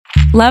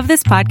Love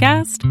this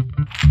podcast?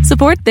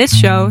 Support this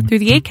show through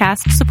the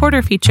Acast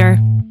supporter feature.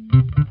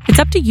 It's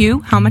up to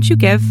you how much you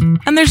give,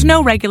 and there's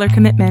no regular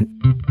commitment.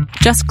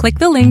 Just click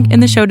the link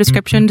in the show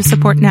description to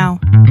support now.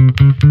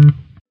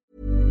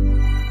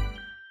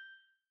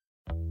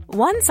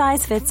 One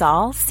size fits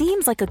all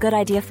seems like a good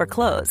idea for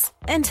clothes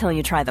until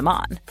you try them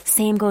on.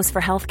 Same goes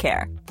for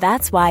healthcare.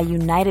 That's why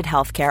United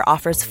Healthcare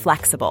offers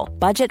flexible,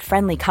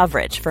 budget-friendly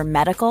coverage for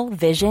medical,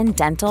 vision,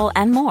 dental,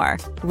 and more.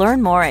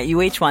 Learn more at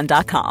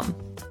uh1.com.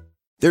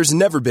 There's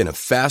never been a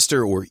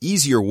faster or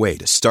easier way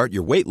to start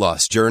your weight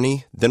loss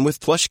journey than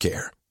with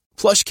PlushCare.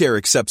 PlushCare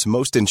accepts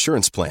most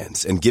insurance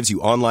plans and gives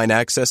you online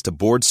access to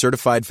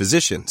board-certified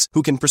physicians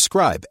who can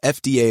prescribe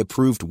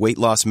FDA-approved weight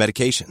loss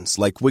medications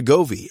like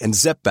Wegovy and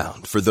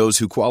Zepbound for those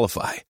who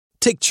qualify.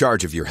 Take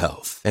charge of your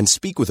health and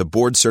speak with a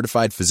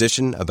board-certified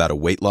physician about a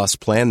weight loss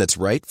plan that's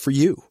right for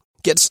you.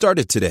 Get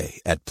started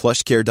today at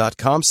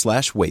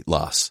plushcare.com/weight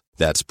loss.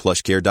 That's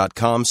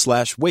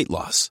plushcare.com/weight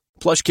loss.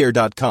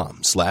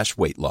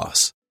 plushcare.com/weight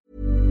loss.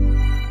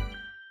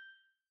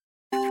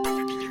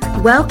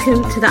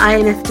 Welcome to the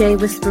INFJ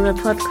Whisperer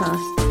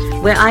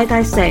podcast, where I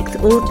dissect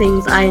all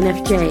things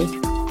INFJ.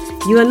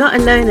 You are not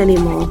alone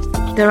anymore.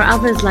 There are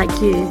others like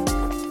you.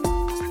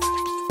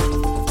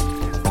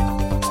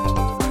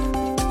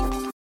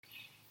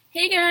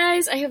 Hey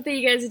guys, I hope that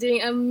you guys are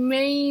doing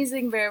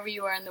amazing wherever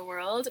you are in the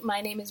world.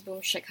 My name is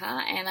Boom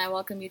Shikha, and I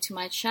welcome you to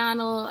my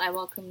channel. I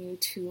welcome you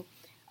to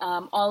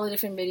all the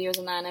different videos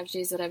on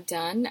INFJs that I've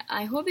done.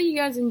 I hope that you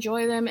guys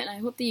enjoy them, and I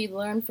hope that you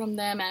learn from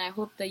them, and I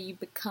hope that you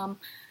become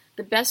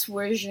the best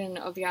version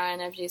of your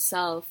INFJ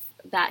self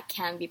that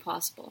can be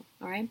possible,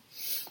 alright?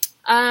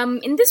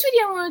 In this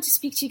video, I wanted to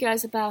speak to you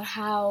guys about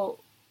how,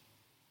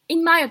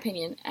 in my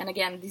opinion, and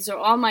again, these are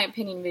all my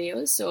opinion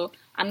videos, so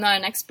I'm not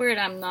an expert,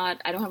 I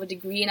don't have a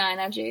degree in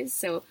INFJs,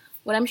 so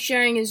what I'm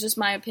sharing is just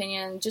my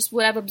opinion, just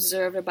what I've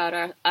observed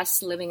about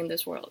us living in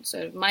this world. So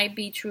it might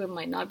be true, it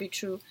might not be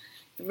true.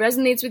 If it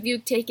resonates with you,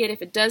 take it.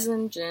 If it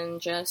doesn't, then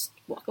just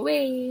walk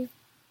away.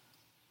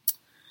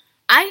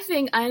 I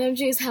think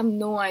INFJs have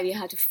no idea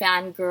how to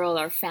fangirl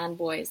or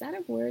fanboy. Is that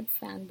a word?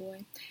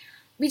 Fanboy.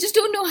 We just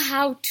don't know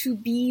how to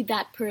be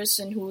that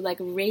person who like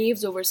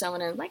raves over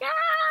someone and like,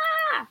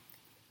 ah!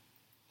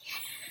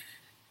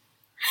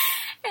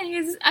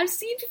 Anyways, I've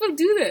seen people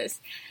do this.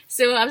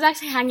 So I was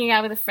actually hanging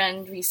out with a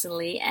friend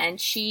recently,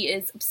 and she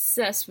is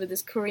obsessed with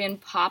this Korean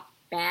pop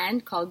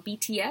band called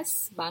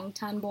BTS,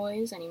 Bangtan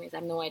Boys. Anyways, I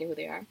have no idea who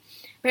they are.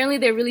 Apparently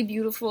they're really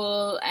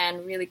beautiful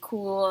and really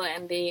cool,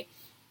 and they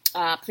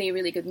play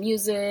really good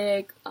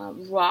music,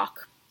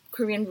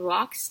 Korean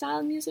rock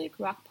style music,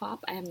 rock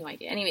pop, I have no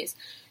idea. Anyways,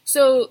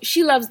 so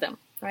she loves them,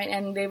 right?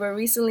 And they were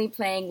recently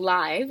playing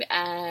live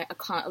at a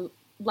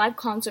live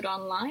concert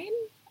online.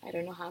 I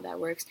don't know how that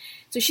works.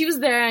 So she was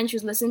there and she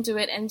was listening to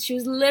it, and she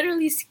was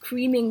literally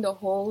screaming the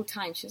whole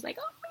time. She was like,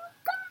 oh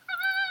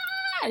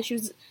my God!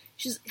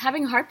 She's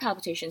having heart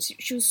palpitations.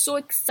 She was so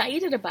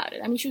excited about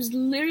it. I mean, she was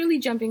literally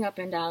jumping up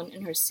and down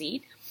in her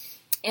seat.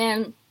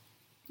 And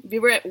we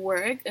were at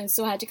work, and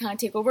so I had to kind of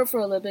take over for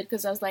a little bit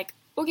because I was like,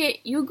 okay,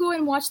 you go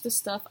and watch this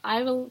stuff.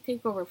 I will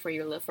take over for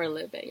you for a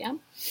little bit, yeah?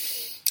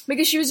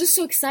 Because she was just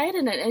so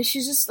excited, and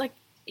she's just like,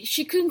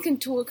 she couldn't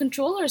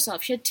control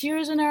herself. She had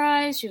tears in her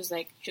eyes. She was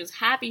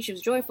happy, she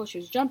was joyful, she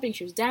was jumping,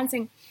 she was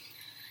dancing.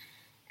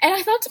 And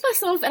I thought to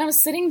myself, and I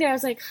was sitting there, I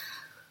was like,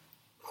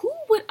 who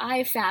would I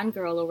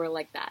fangirl over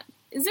like that?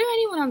 Is there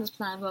anyone on this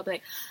planet who I'll be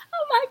like,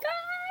 oh my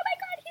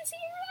God, he's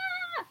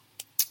here!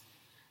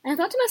 And I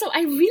thought to myself,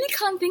 I really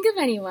can't think of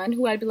anyone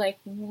who I'd be like,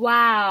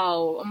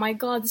 wow, oh my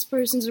God, this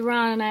person's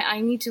around, and I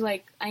need to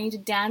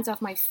dance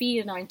off my feet,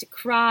 and I need to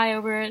cry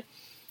over it.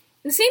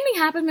 The same thing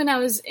happened when I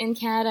was in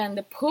Canada and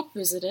the Pope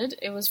visited.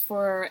 It was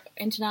for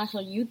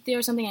International Youth Day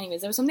or something.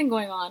 Anyways, there was something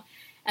going on,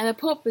 and the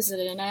Pope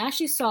visited, and I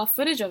actually saw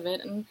footage of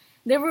it, and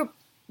there were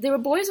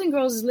boys and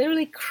girls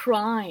literally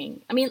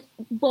crying. I mean,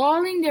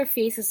 bawling their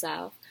faces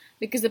out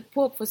because the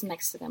Pope was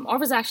next to them, or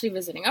was actually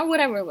visiting, or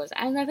whatever it was.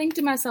 And I think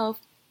to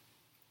myself,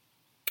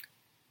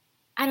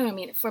 I don't know, I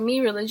mean, for me,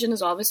 religion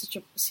is always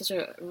such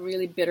a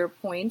really bitter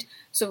point.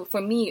 So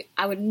for me,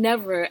 I would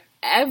never,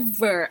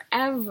 ever,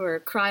 ever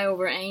cry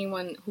over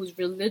anyone who's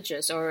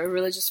religious or a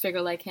religious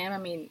figure like him. I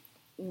mean,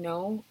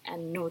 no,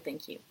 and no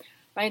thank you,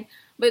 right?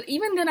 But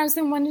even then, I was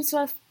then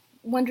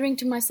wondering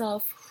to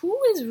myself,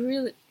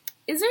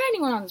 is there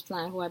anyone on this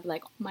planet who I'd be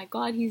like, oh my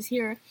God, he's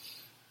here?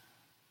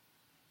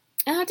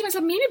 And I thought to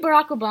myself, maybe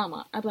Barack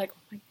Obama. I'd be like,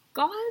 oh my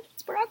God,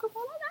 it's Barack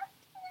Obama?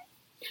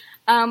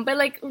 But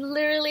like,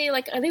 literally,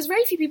 like, there's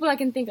very few people I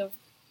can think of.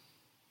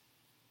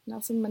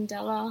 Nelson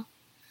Mandela,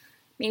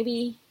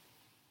 maybe.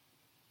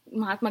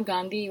 Mahatma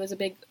Gandhi is a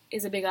big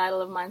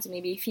idol of mine, so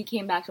maybe if he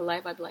came back to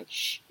life, I'd be like,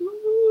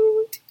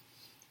 shoot.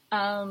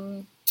 I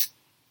don't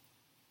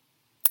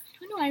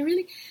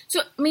know,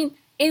 so, I mean,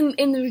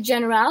 in the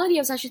generality,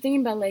 I was actually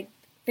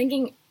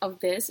thinking of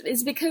this,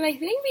 is because I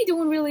think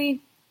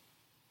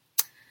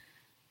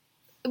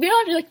we're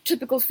not like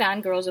typical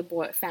fangirls or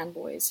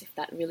fanboys, if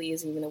that really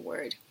is even a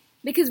word.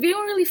 because we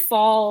don't really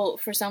fall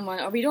for someone,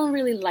 or we don't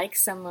really like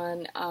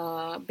someone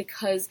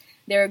because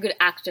they're a good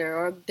actor,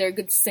 or they're a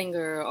good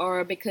singer,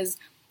 or because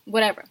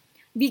whatever.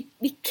 We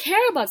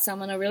care about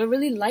someone, or we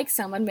really like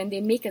someone when they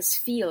make us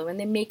feel,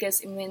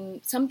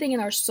 when something in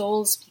our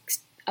soul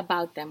speaks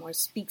about them or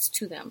speaks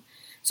to them.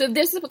 So if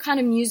there's the kind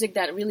of music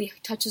that really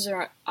touches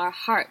our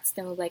hearts,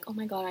 then we're like, oh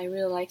my God, I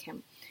really like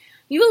him.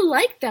 We will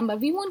like them, but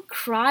we won't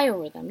cry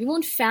over them. We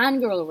won't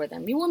fangirl over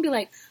them. We won't be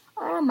like,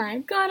 oh my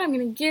God, I'm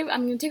going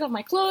to take off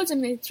my clothes,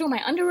 I'm going to throw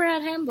my underwear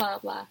at him, blah,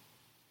 blah.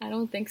 I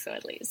don't think so,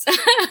 at least.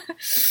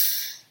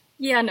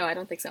 Yeah, no, I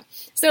don't think so.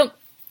 So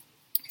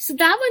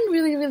that one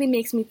really, really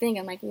makes me think.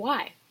 I'm like,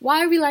 why?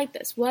 Why are we like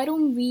this? Why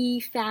don't we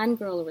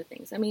fangirl over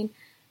things? I mean,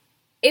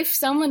 if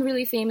someone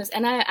really famous,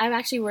 and I've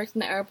actually worked in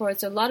the airport,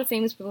 so a lot of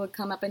famous people would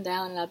come up and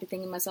down, and I'd be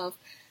thinking to myself,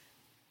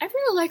 I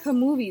really like her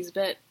movies,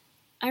 but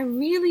I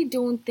really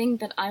don't think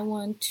that I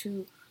want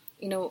to,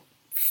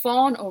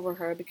 fawn over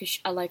her because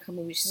I like her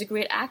movies. She's a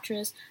great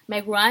actress.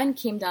 Meg Ryan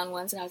came down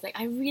once, and I was like,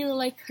 I really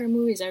like her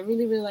movies. I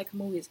really, really like her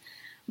movies.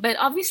 But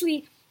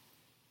obviously,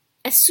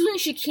 as soon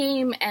as she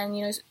came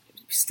and,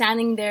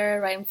 standing there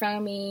right in front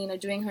of me,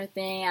 doing her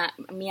thing,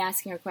 me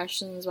asking her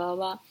questions, blah, blah,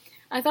 blah,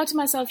 I thought to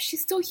myself,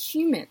 she's still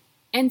human.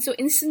 And so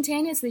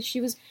instantaneously,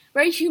 she was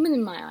very human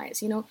in my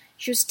eyes.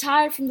 She was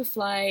tired from the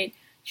flight.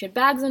 She had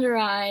bags under her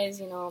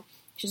eyes.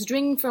 She was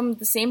drinking from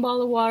the same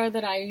bottle of water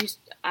that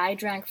I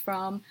drank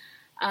from.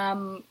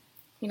 And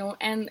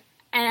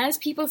as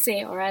people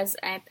say, or as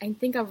I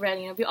think I've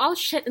read, we all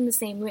shit in the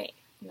same way.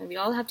 We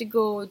all have to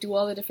go do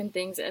all the different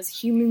things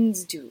as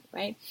humans do,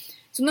 right?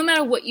 So no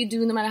matter what you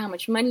do, no matter how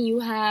much money you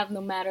have,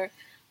 no matter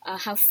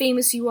how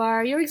famous you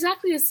are, you're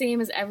exactly the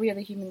same as every other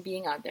human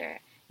being out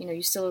there.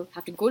 You still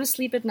have to go to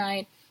sleep at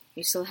night.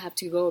 You still have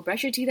to go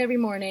brush your teeth every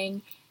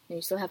morning.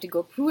 You still have to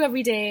go poo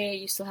every day.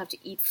 You still have to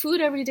eat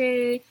food every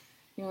day.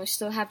 You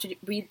still have to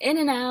breathe in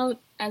and out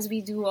as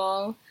we do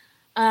all.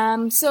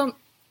 So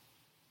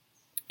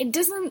it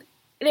doesn't.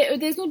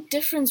 There's no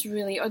difference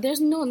really, or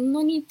there's no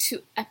need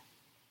to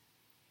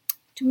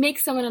make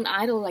someone an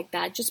idol like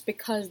that just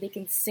because they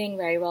can sing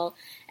very well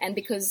and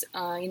because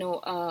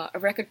a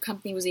record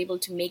company was able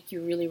to make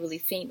you really, really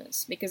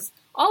famous. Because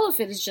all of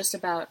it is just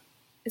about.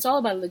 It's all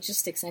about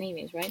logistics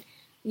anyways, right?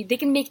 They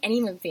can make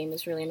anyone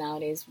famous really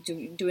nowadays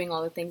doing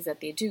all the things that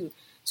they do.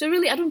 So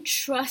really, I don't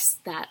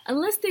trust that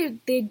unless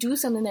they do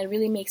something that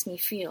really makes me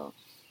feel.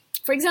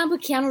 For example,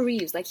 Keanu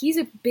Reeves, he's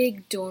a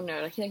big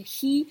donor.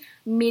 He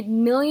made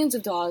millions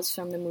of dollars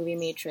from the movie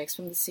Matrix,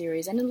 from the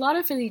series, and a lot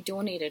of it he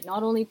donated,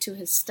 not only to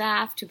his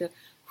staff, to the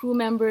crew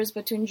members,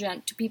 but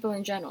to people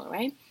in general,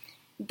 right?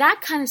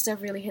 That kind of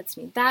stuff really hits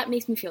me. That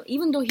makes me feel,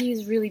 even though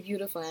he's really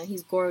beautiful and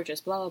he's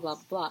gorgeous, blah, blah, blah,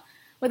 blah, blah.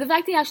 But the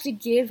fact that he actually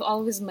gave all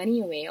of his money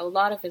away, a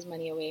lot of his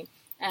money away,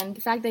 and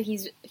the fact that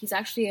he's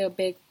actually a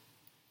big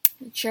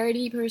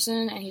charity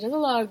person and he does a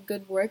lot of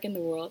good work in the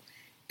world,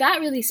 that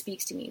really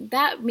speaks to me.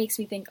 That makes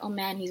me think, oh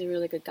man, he's a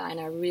really good guy and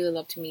I really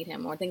love to meet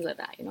him, or things like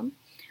that,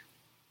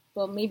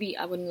 Well, maybe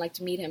I wouldn't like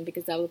to meet him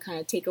because that would kind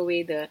of take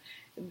away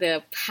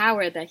the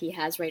power that he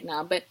has right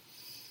now. But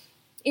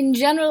in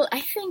general,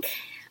 I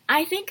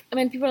think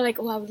when people are like,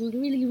 oh, I would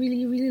really,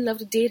 really, really love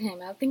to date him,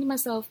 I think to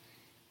myself,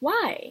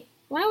 why?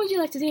 Why would you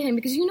like to date him?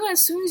 Because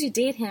as soon as you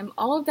date him,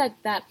 all of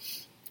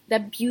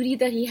that beauty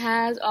that he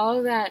has, all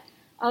of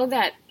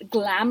that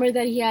glamour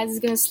that he has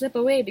is going to slip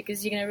away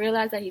because you're going to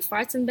realize that he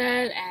farts in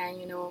bed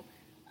and,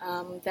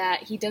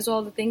 that he does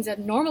all the things that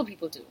normal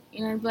people do.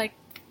 Like,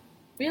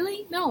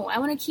 really? No, I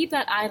want to keep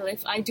that idol.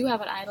 If I do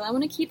have an idol, I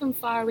want to keep him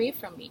far away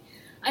from me.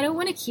 I don't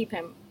want to keep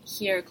him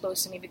here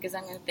close to me because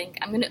I'm going to think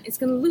it's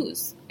going to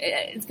lose.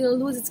 It's going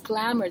to lose its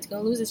glamour. It's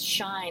going to lose its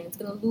shine. It's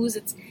going to lose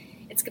its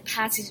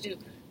capacity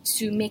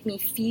to make me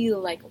feel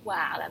like,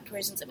 wow, that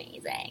person's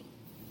amazing.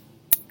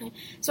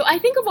 So I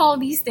think of all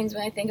these things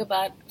when I think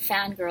about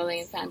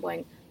fangirling and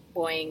fanboying.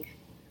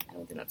 I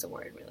don't think that's a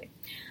word, really.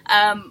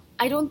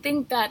 I don't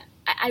think that,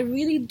 I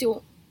really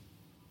don't,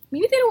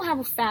 maybe they don't have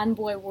a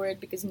fanboy word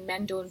because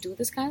men don't do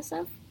this kind of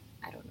stuff.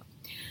 I don't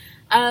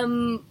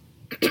know.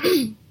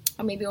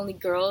 Or maybe only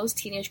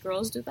teenage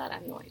girls do that. I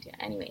have no idea.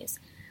 Anyways,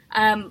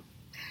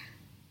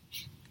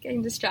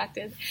 getting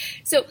distracted.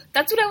 So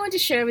that's what I wanted to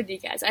share with you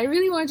guys. I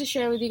really wanted to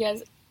share with you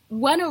guys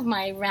one of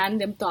my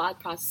random thought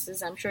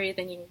processes. I'm sure you're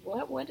thinking,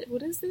 what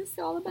is this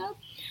all about?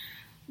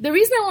 The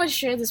reason I want to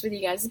share this with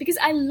you guys is because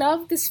I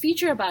love this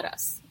feature about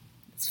us.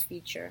 This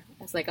feature.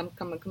 It's like I'm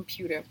a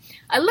computer.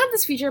 I love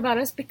this feature about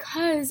us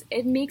because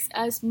it makes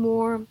us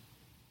more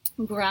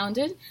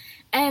grounded.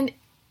 And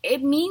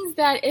it means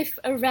that if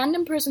a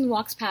random person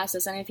walks past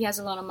us and if he has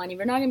a lot of money,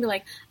 we're not going to be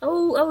like,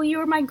 oh,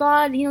 you're my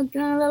God, blah,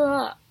 blah,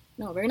 blah.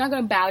 No, we're not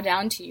going to bow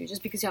down to you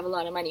just because you have a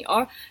lot of money.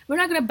 Or we're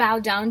not going to bow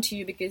down to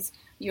you because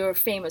you're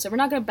famous. Or we're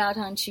not going to bow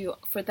down to you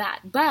for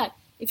that. But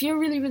if you're a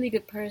really, really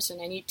good person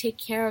and you take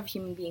care of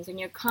human beings and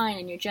you're kind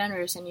and you're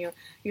generous and your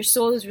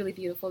soul is really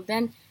beautiful,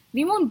 then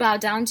we won't bow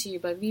down to you,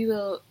 but we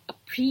will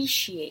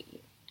appreciate you.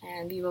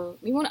 And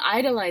we won't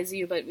idolize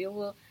you, but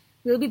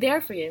we'll be there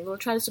for you and we'll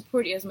try to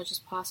support you as much as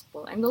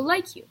possible. And we'll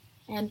like you.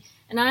 And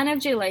an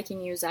INFJ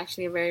liking you is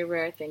actually a very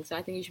rare thing, so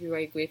I think you should be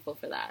very grateful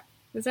for that.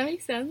 Does that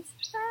make sense?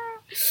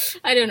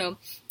 I don't know.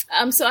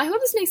 So I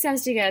hope this makes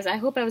sense to you guys. I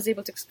hope I was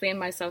able to explain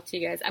myself to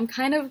you guys. I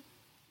kind of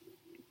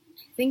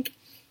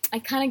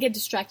get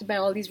distracted by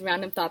all these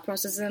random thought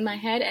processes in my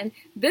head, and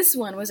this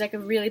one was like a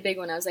really big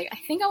one. I was like, I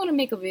think I want to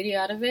make a video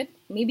out of it.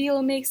 Maybe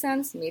it'll make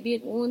sense, maybe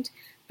it won't,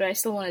 but I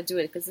still want to do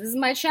it because this is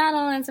my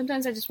channel, and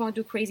sometimes I just want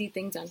to do crazy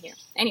things on here.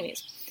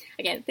 Anyways,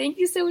 again, thank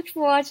you so much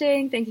for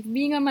watching. Thank you for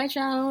being on my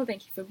channel.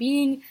 Thank you for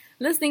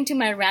listening to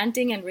my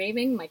ranting and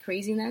raving, my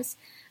craziness.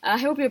 I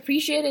hope you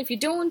appreciate it. If you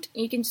don't,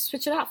 you can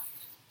switch it off.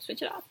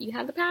 Switch it off. You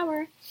have the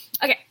power.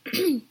 Okay.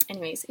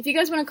 Anyways, if you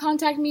guys want to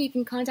contact me, you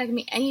can contact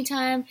me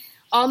anytime.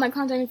 All my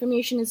contact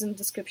information is in the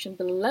description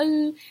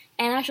below.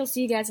 And I shall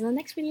see you guys in the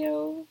next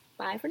video.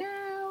 Bye for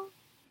now.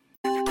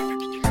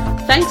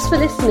 Thanks for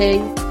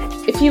listening.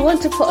 If you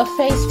want to put a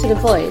face to the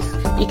voice,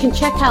 you can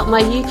check out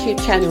my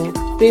YouTube channel,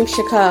 Boom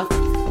Shaka.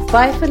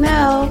 Bye for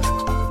now.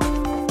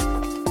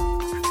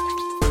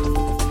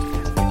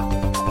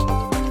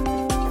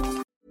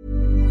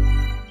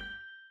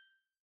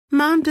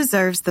 Mom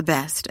deserves the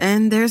best,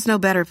 and there's no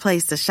better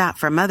place to shop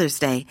for Mother's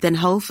Day than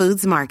Whole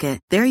Foods Market.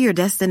 They're your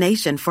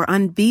destination for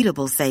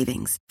unbeatable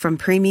savings, from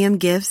premium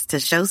gifts to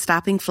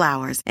show-stopping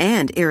flowers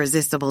and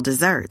irresistible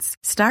desserts.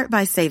 Start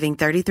by saving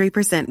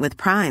 33% with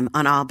Prime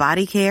on all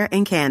body care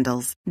and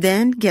candles.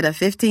 Then get a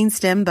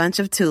 15-stem bunch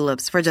of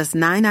tulips for just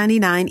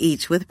 $9.99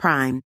 each with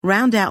Prime.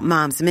 Round out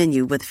Mom's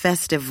menu with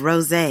festive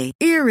rosé,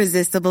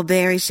 irresistible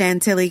berry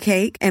chantilly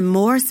cake, and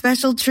more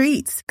special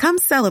treats. Come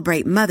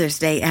celebrate Mother's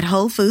Day at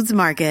Whole Foods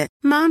Market.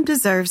 Mom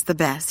deserves the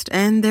best,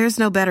 and there's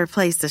no better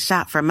place to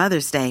shop for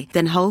Mother's Day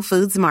than Whole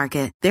Foods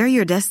Market. They're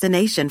your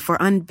destination for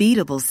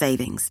unbeatable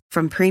savings,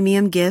 from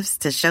premium gifts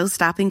to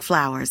show-stopping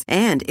flowers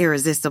and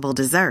irresistible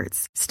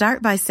desserts.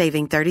 Start by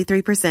saving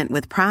 33%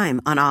 with Prime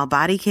on all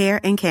body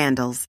care and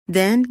candles.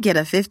 Then get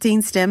a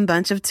 15-stem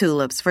bunch of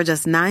tulips for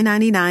just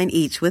 $9.99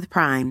 each with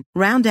Prime.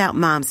 Round out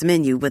Mom's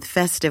menu with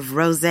festive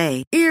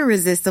rosé,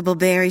 irresistible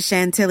berry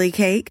chantilly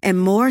cake, and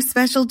more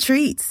special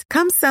treats.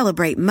 Come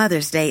celebrate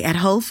Mother's Day at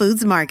Whole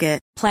Foods Market.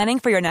 Planning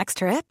for your next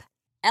trip?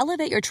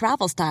 Elevate your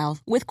travel style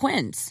with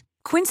Quince.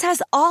 Quince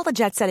has all the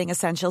jet-setting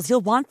essentials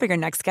you'll want for your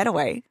next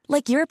getaway,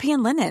 like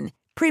European linen,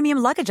 premium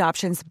luggage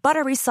options,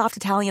 buttery soft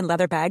Italian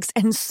leather bags,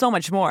 and so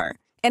much more.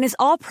 And is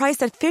all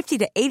priced at 50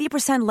 to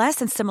 80% less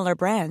than similar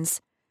brands.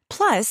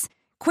 Plus,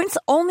 Quince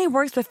only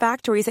works with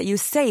factories that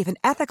use safe and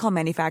ethical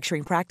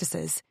manufacturing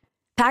practices.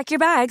 Pack your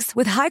bags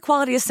with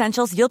high-quality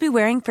essentials you'll be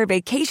wearing for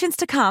vacations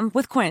to come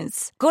with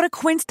Quince. Go to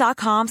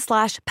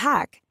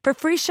quince.com/pack for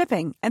free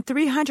shipping and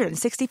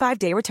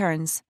 365-day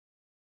returns.